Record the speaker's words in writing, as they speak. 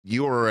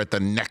you were at the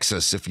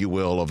nexus, if you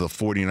will, of the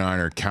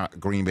 49er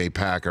Green Bay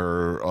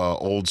Packer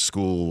old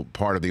school,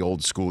 part of the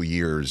old school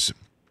years.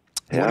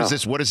 Yeah.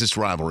 What does this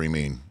rivalry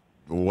mean?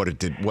 What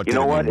did it mean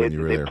when you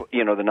were there?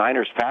 The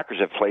Niners Packers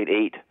have played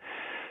 8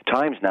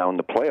 times now in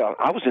the playoff.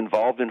 I was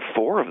involved in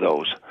 4 of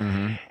those,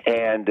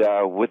 and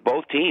with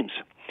both teams.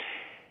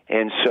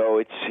 And so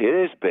it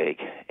is big,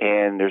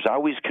 and there's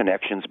always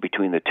connections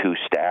between the 2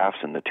 staffs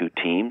and the 2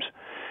 teams.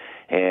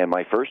 And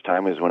my first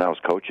time is when I was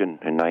coaching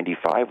in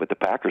 '95 with the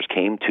Packers.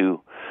 Came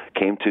to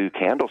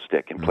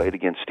Candlestick and played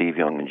against Steve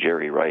Young and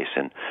Jerry Rice,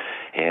 and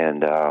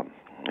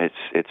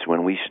it's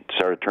when we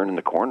started turning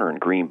the corner in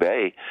Green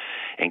Bay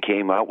and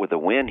came out with a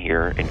win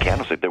here in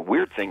Candlestick. The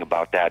weird thing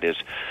about that is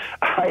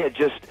I had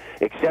just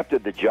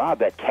accepted the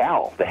job at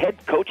Cal, the head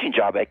coaching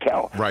job at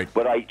Cal. Right.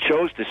 But I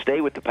chose to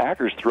stay with the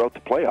Packers throughout the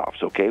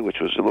playoffs, okay, which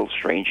was a little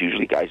strange.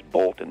 Usually guys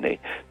bolt and they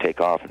take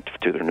off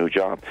to their new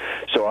job.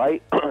 So I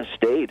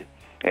stayed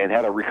and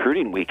had a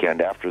recruiting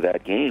weekend after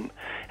that game,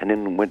 and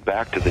then went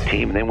back to the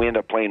team. And then we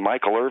ended up playing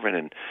Michael Irvin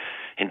and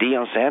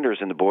Deion Sanders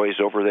and the boys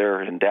over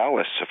there in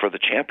Dallas for the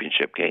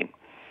championship game.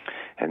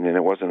 And then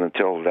it wasn't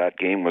until that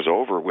game was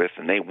over with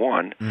and they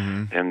won,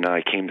 and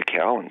I came to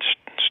Cal and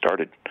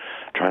started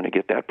trying to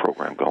get that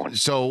program going.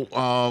 So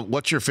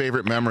what's your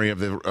favorite memory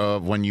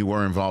of when you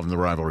were involved in the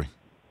rivalry?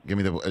 Give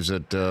me is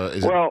it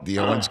the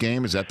Owens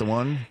game? Is that the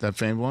one, that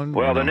famed one?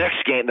 Well, the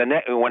next game,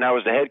 when I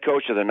was the head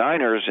coach of the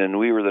Niners, and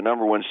we were the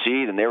number 1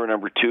 seed, and they were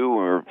number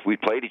 2, we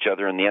played each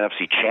other in the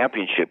NFC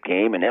Championship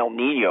game in El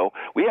Nino.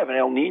 We have an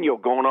El Nino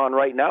going on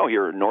right now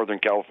here in Northern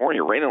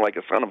California, raining like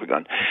a son of a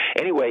gun.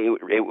 Anyway,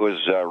 it was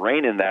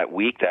raining that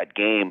week, that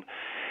game.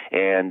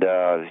 And,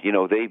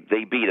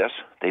 they beat us.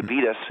 They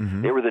beat us.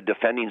 They were the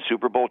defending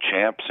Super Bowl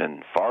champs,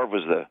 and Favre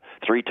was the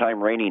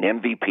 3-time reigning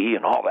MVP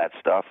and all that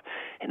stuff.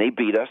 And they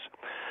beat us.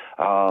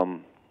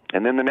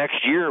 And then the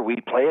next year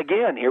we play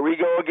again. Here we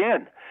go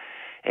again.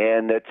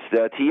 And it's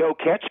the T.O.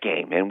 catch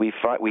game. And we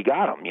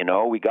got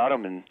them, We got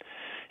them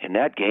in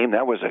that game.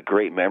 That was a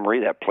great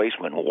memory. That place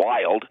went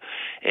wild.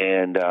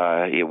 And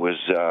it was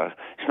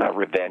it's not a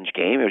revenge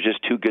game. It was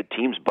just 2 good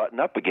teams butting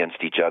up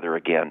against each other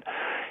again.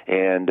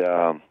 And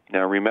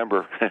I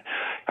remember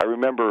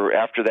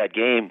after that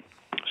game,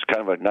 it was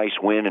kind of a nice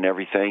win and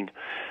everything.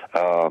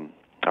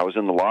 I was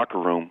in the locker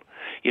room,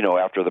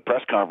 after the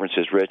press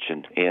conferences, Rich,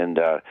 and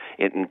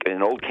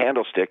in old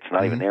Candlestick, it's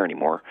not even there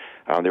anymore.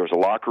 There was a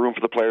locker room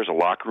for the players, a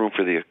locker room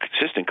for the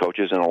assistant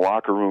coaches, and a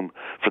locker room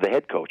for the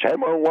head coach. I had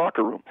my own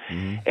locker room,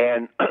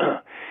 and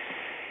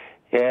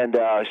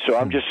so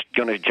I'm just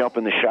going to jump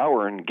in the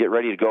shower and get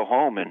ready to go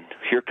home, and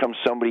here comes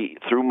somebody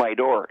through my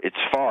door. It's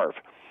Favre.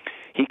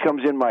 He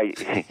comes in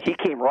he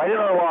came right in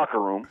our locker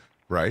room.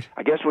 Right.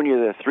 I guess when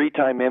you're the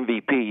 3-time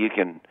MVP, you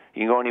can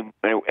go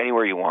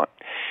anywhere you want.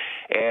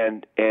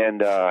 And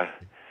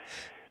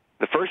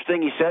the first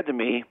thing he said to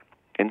me,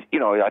 and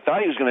I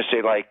thought he was going to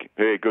say like,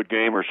 "Hey, good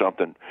game" or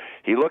something.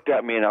 He looked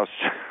at me, and I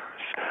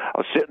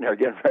was sitting there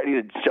getting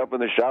ready to jump in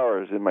the shower.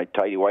 I was in my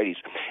tighty whities,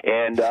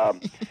 and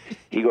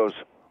he goes,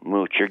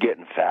 "Mooch, you're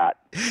getting fat."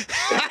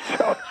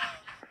 So,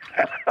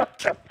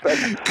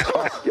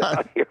 get out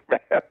of here,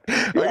 man.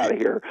 Get out of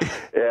here.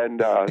 And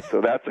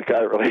so that's the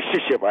kind of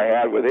relationship I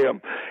had with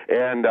him.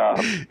 And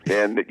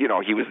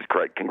he was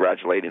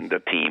congratulating the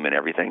team and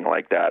everything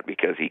like that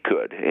because he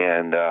could.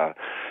 And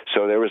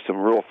so there was some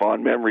real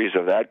fond memories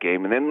of that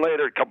game. And then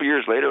later, a couple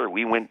years later,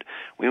 we went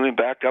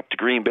back up to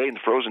Green Bay in the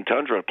frozen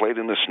tundra and played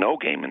in the snow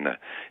game in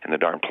the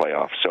darn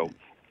playoffs. So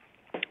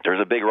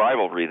there's a big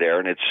rivalry there,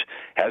 and it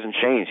hasn't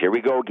changed. Here we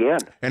go again.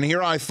 And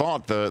here I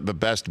thought the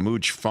best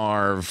Mooch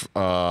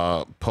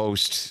Favre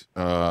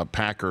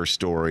post-Packer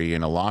story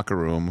in a locker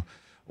room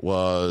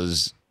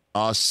was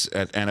us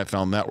at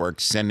NFL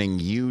Network sending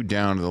you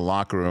down to the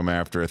locker room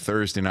after a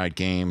Thursday night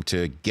game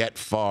to get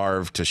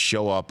Favre to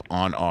show up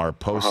on our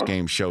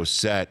post-game show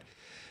set.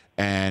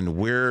 And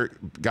we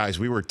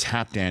were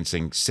tap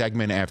dancing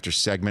segment after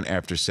segment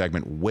after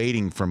segment,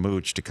 waiting for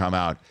Mooch to come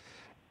out.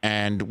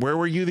 And where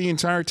were you the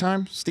entire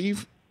time,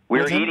 Steve? We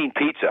were eating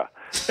pizza.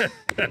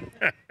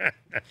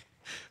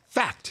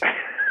 Fact.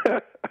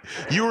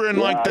 You were in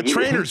the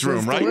trainer's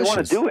room, right? You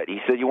want to do it? He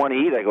said, "You want to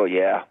eat?" I go,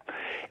 "Yeah."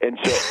 And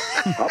so,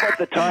 how about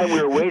the time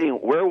we were waiting?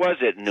 Where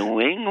was it?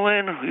 New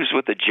England? He was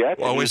with the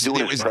Jets. He was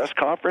doing his press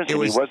conference,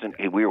 and he wasn't.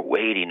 We were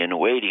waiting and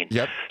waiting.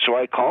 Yep. So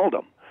I called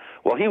him.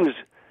 Well, he was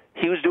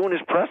doing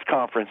his press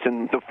conference,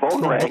 and the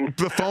phone rang.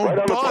 The phone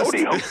right buzzed. on the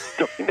podium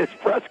during his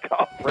press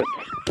conference.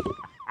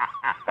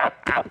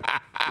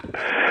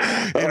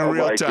 In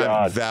real time,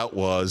 God. That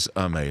was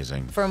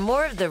amazing. For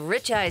more of The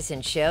Rich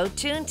Eisen Show,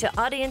 tune to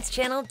Audience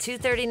Channel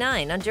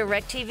 239 on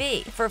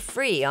DirecTV for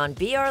free on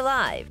BR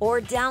Live or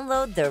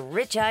download the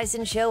Rich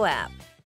Eisen Show app.